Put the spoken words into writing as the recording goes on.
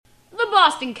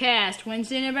Boston Cast,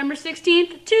 Wednesday, November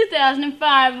 16th,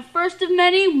 2005, first of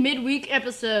many midweek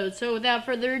episodes. So without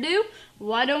further ado,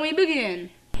 why don't we begin?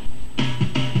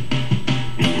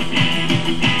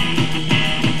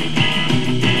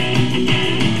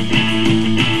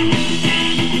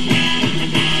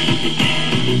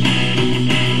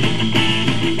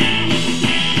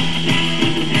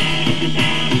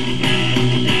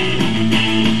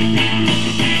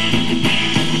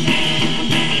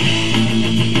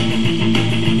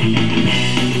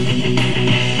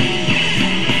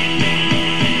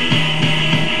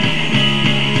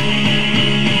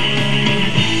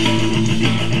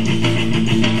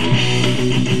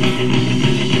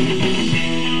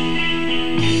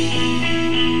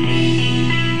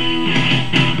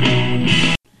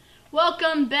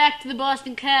 Welcome back to the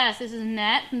Boston Cast. This is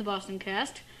Nat from the Boston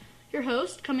Cast, your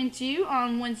host, coming to you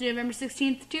on Wednesday, November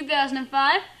 16th,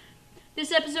 2005.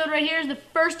 This episode right here is the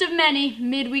first of many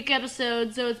midweek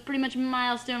episodes, so it's pretty much a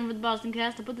milestone for the Boston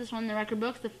Cast. I put this one in the record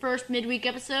books, the first midweek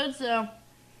episode, so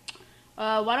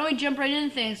why don't we jump right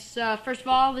into things. First of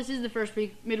all, this is the first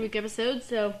midweek episode,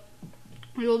 so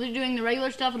we will be doing the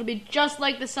regular stuff. It'll be just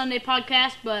like the Sunday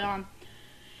podcast, but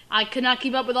I could not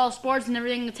keep up with all sports and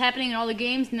everything that's happening and all the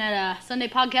games in that Sunday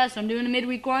podcast, so I'm doing a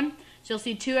midweek one. So you'll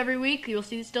see two every week. You'll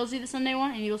still see the Sunday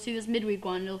one, and you'll see this midweek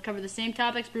one. It'll cover the same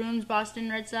topics: Bruins, Boston,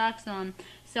 Red Sox,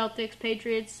 Celtics,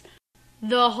 Patriots,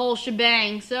 the whole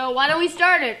shebang. So why don't we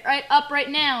start it right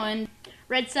now? And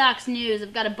Red Sox news.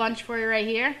 I've got a bunch for you right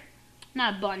here.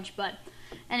 Not a bunch, but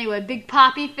anyway, Big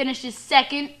Papi finishes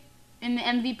second in the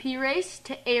MVP race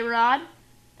to A-Rod.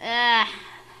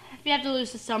 If you have to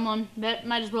lose to someone,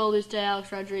 might as well lose to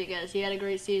Alex Rodriguez. He had a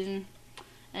great season.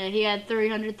 He had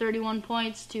 331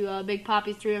 points to Big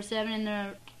Papi's 307 in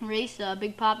the race.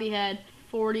 Big Papi had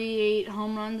 48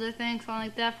 home runs, I think, something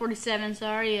like that. 47,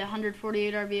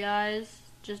 148 RBIs.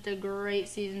 Just a great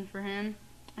season for him.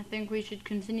 I think we should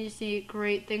continue to see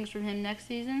great things from him next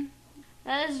season.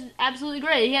 That is absolutely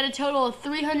great. He had a total of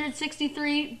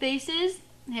 363 bases.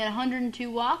 He had 102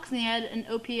 walks, and he had an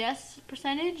OPS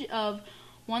percentage of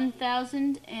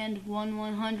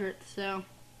 1,001/100th, so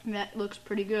that looks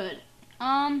pretty good.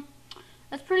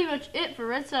 That's pretty much it for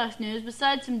Red Sox news,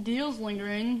 besides some deals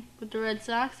lingering with the Red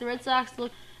Sox. The Red Sox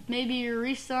look maybe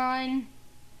re-sign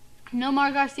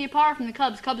Nomar Garciaparra from the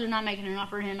Cubs. Cubs are not making an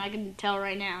offer for him, I can tell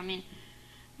right now. I mean,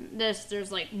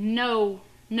 there's like no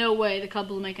way the Cubs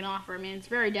will make an offer. I mean, it's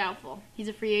very doubtful. He's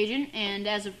a free agent, and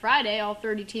as of Friday, all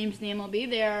 30 teams in the MLB,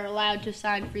 they are allowed to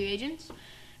sign free agents.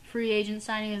 Free agent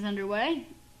signing is underway.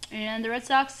 And the Red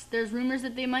Sox, there's rumors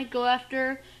that they might go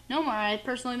after Nomar. I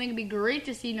personally think it'd be great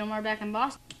to see Nomar back in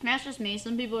Boston. That's just me.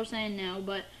 Some people are saying no,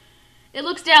 but it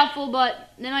looks doubtful,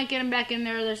 but they might get him back in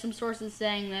there. There's some sources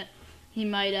saying that he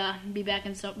might be back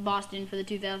in Boston for the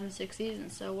 2006 season,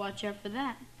 so watch out for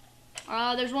that.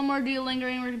 There's one more deal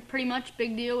lingering, pretty much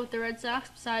big deal with the Red Sox,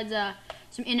 besides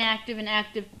some inactive and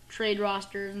active trade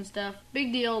rosters and stuff.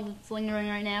 Big deal that's lingering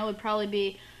right now would probably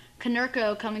be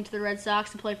Konerko coming to the Red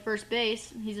Sox to play first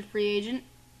base. He's a free agent,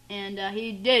 and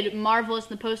he did marvelous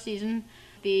in the postseason.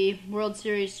 The World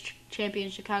Series champion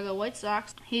Chicago White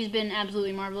Sox. He's been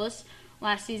absolutely marvelous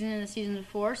last season and the season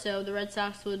before, so the Red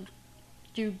Sox would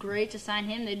do great to sign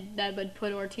him. That would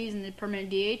put Ortiz in the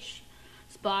permanent DH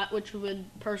spot, which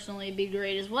would personally be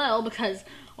great as well, because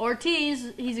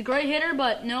Ortiz, he's a great hitter,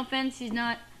 but no offense, he's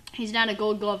not a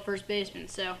Gold Glove first baseman,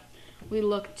 so we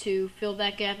look to fill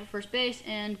that gap at first base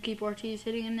and keep Ortiz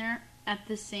hitting in there at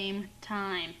the same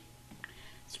time.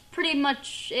 That's pretty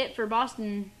much it for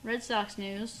Boston Red Sox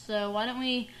news, so why don't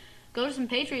we go to some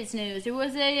Patriots news. It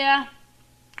was a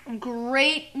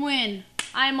great win.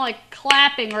 I'm like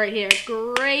clapping right here.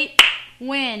 Great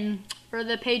win for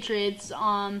the Patriots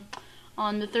on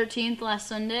the 13th last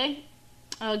Sunday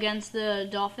against the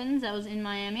Dolphins. That was in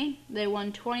Miami. They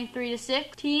won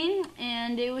 23-16,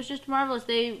 and it was just marvelous.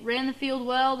 They ran the field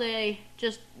well. They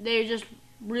just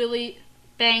really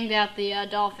banged out the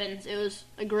Dolphins. It was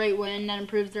a great win. That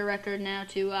improves their record now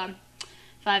to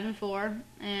 5-4,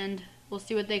 and we'll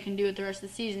see what they can do with the rest of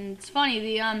the season. It's funny,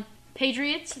 the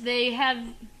Patriots, they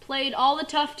have played all the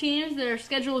tough teams. Their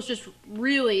schedule is just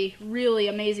really, really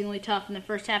amazingly tough in the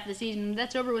first half of the season.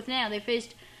 That's over with now. They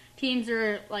faced teams that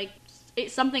are like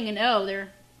something and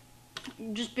they're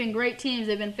just been great teams.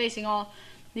 They've been facing all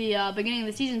the beginning of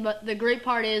the season, but the great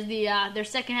part is their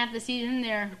second half of the season.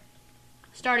 They're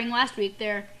starting last week.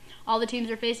 All the teams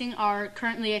they're facing are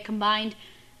currently a combined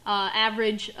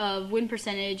average of win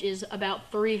percentage is about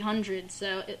 300.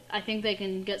 So I think they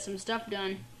can get some stuff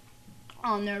done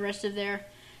on the rest of their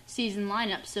season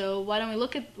lineup. So why don't we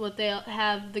look at what they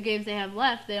have, the games they have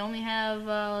left. They only have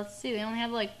they only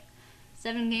have like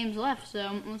 7 games left,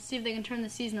 so let's see if they can turn the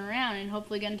season around and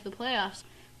hopefully get into the playoffs.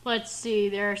 Let's see,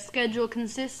 their schedule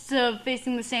consists of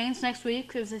facing the Saints next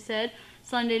week, as I said,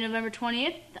 Sunday, November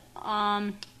 20th.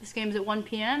 This game's at 1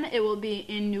 p.m. It will be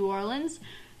in New Orleans,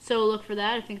 so look for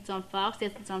that. I think it's on Fox.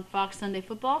 Yes, it's on Fox Sunday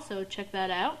Football, so check that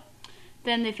out.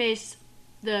 Then they face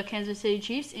the Kansas City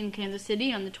Chiefs in Kansas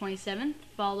City on the 27th,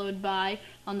 followed by,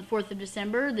 on the 4th of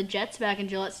December, the Jets back in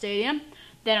Gillette Stadium.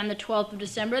 Then on the 12th of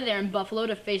December, they're in Buffalo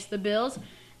to face the Bills.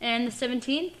 And the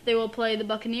 17th, they will play the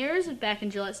Buccaneers back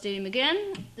in Gillette Stadium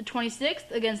again. The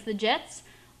 26th against the Jets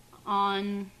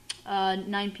on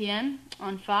 9 p.m.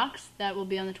 on Fox. That will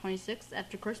be on the 26th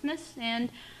after Christmas. And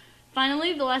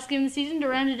finally, the last game of the season to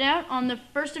round it out, on the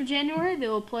 1st of January, they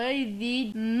will play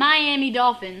the Miami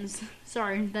Dolphins.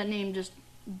 Sorry, that name just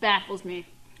baffles me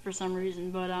for some reason,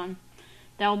 but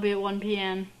that will be at 1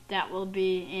 p.m. That will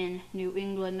be in New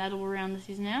England. That will round the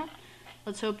season out.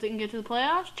 Let's hope they can get to the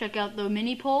playoffs. Check out the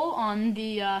mini poll on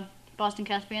the Boston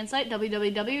Cast fan site,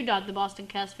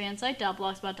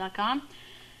 www.thebostoncastfansite.blogspot.com.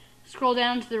 Scroll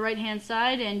down to the right-hand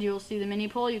side, and you'll see the mini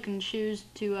poll. You can choose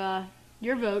to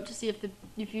your vote to see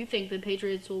if you think the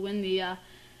Patriots will win the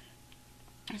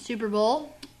Super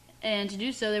Bowl. And to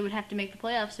do so, they would have to make the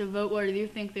playoffs. So vote whether you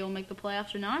think they will make the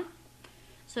playoffs or not.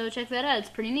 So check that out. It's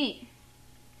pretty neat.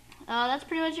 That's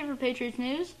pretty much it for Patriots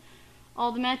news.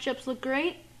 All the matchups look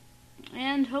great.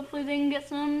 And hopefully they can get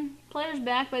some players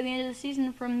back by the end of the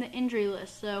season from the injury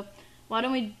list. So why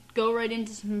don't we go right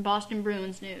into some Boston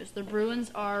Bruins news. The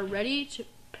Bruins are ready to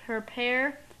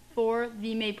prepare for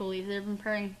the Maple Leafs. They're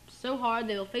preparing so hard.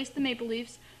 They will face the Maple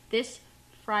Leafs this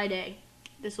Friday.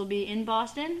 This will be in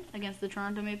Boston against the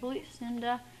Toronto Maple Leafs. And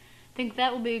I think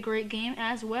that will be a great game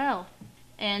as well.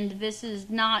 And this is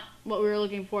not what we were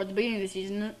looking for at the beginning of the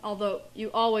season, although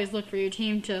you always look for your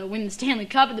team to win the Stanley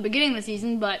Cup at the beginning of the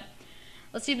season, but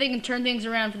let's see if they can turn things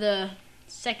around for the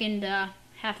second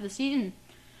half of the season.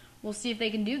 We'll see if they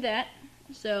can do that.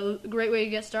 So a great way to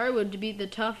get started would be to beat the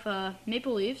tough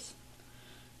Maple Leafs,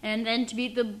 and then to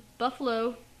beat the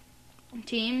Buffalo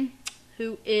team,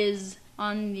 who is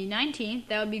on the 19th.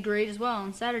 That would be great as well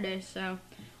on Saturday. So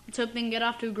let's hope they can get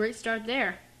off to a great start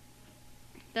there.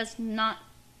 That's not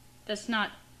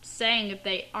saying if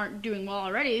they aren't doing well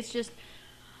already. It's just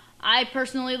I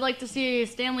personally like to see a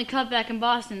Stanley Cup back in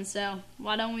Boston, so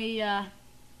why don't we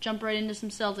jump right into some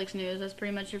Celtics news. That's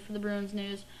pretty much it for the Bruins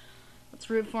news. Let's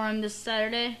root for them this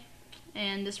Saturday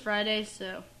and this Friday,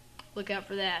 so look out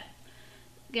for that.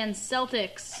 Again,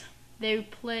 Celtics, they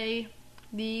play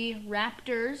the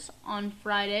Raptors on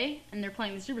Friday, and they're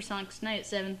playing the Supersonics tonight at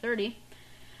 7:30.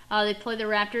 They play the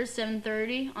Raptors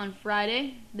 7:30 on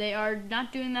Friday. They are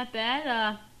not doing that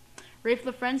bad. Rafe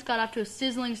LaFrentz got off to a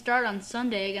sizzling start on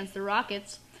Sunday against the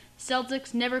Rockets.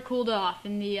 Celtics never cooled off.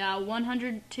 In the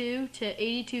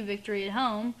 102-82 victory at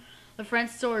home,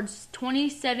 LaFrentz scored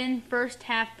 27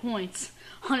 first-half points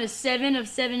on a 7 of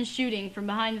 7 shooting from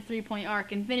behind the three-point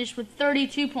arc and finished with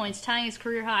 32 points, tying his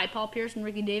career high. Paul Pierce and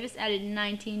Ricky Davis added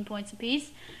 19 points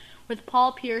apiece, with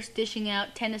Paul Pierce dishing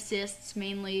out 10 assists,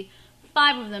 mainly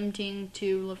 5 of them being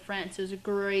to LaFrentz. It was a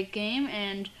great game,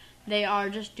 and they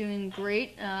are just doing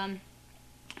great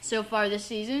so far this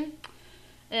season.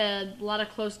 A lot of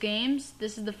close games.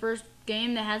 This is the first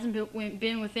game that hasn't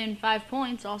been within 5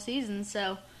 points all season,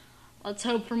 so let's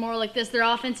hope for more like this. Their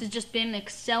offense has just been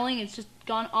excelling. It's just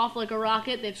gone off like a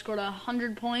rocket. They've scored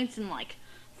 100 points in like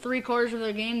 3/4 of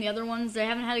their game. The other ones, they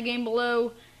haven't had a game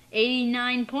below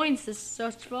 89 points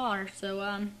thus far.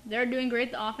 So they're doing great,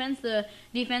 the offense. The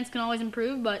defense can always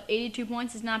improve, but 82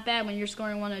 points is not bad when you're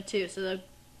scoring 102. So the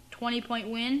 20-point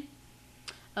win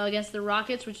against the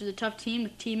Rockets, which is a tough team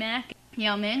with T-Mac,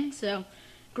 Yao Ming. So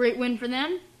great win for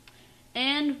them.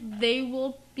 And they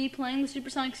will be playing the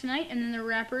Supersonics tonight, and then the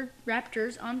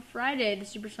Raptors on Friday, the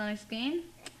Supersonics game.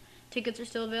 Tickets are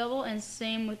still available, and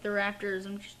same with the Raptors.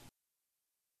 I'm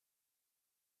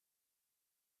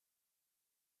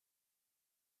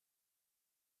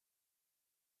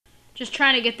just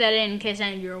trying to get that in case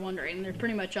any of you are wondering. They're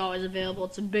pretty much always available.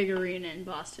 It's a big arena in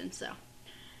Boston, so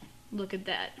look at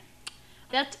that.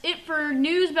 That's it for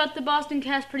news about the Boston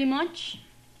Cast, pretty much.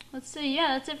 Let's see.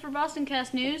 Yeah, that's it for Boston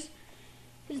Cast news.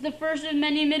 This is the first of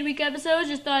many midweek episodes.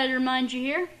 Just thought I'd remind you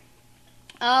here.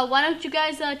 Why don't you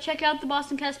guys check out the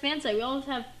Boston Cast fan site? We almost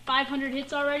have 500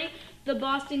 hits already. The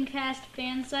Boston Cast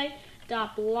fan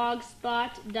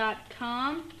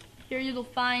site.blogspot.com. Here you'll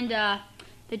find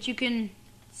that you can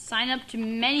sign up to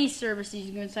many services.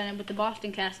 You can sign up with the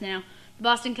Boston Cast now. The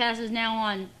Boston Cast is now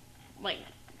on like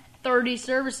 30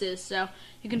 services, so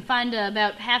you can find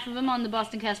about half of them on the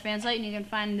Boston Cast fan site, and you can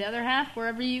find the other half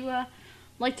wherever you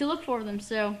like to look for them.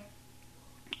 So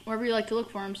wherever you like to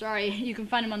look for them. Sorry, you can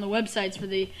find them on the websites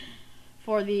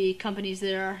for the companies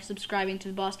that are subscribing to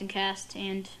the Boston Cast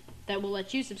and that will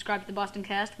let you subscribe to the Boston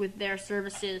Cast with their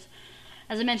services.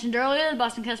 As I mentioned earlier, the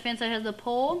Boston Cast fan site has the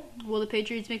poll: will the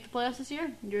Patriots make the playoffs this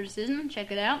year? Your decision. Check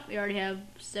it out. We already have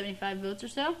 75 votes or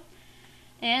so.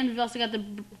 And we've also got the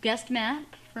guest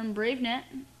map from BraveNet.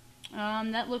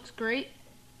 That looks great.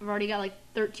 I've already got like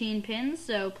 13 pins,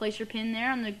 so place your pin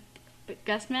there on the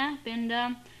guest map.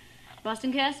 And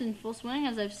Boston Cast in full swing,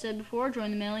 as I've said before.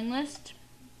 Join the mailing list.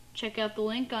 Check out the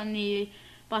link on the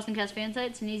Boston Cast fan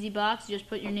site. It's an easy box. You just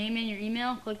put your name in, your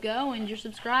email, click go, and you're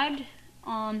subscribed.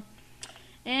 And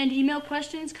email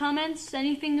questions, comments,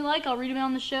 anything you like, I'll read them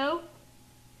on the show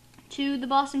to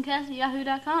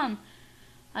thebostoncast@yahoo.com.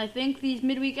 I think these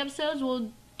midweek episodes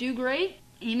will do great.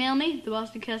 Email me,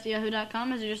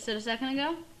 thebostoncast@yahoo.com, as I just said a second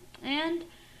ago. And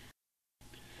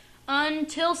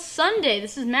until Sunday,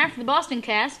 this is Matt for the Boston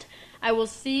Cast. I will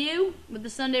see you with the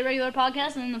Sunday regular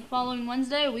podcast, and then the following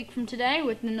Wednesday, a week from today,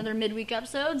 with another midweek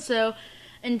episode. So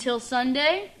until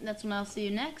Sunday, that's when I'll see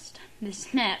you next. This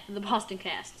is Matt for the Boston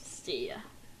Cast. See ya.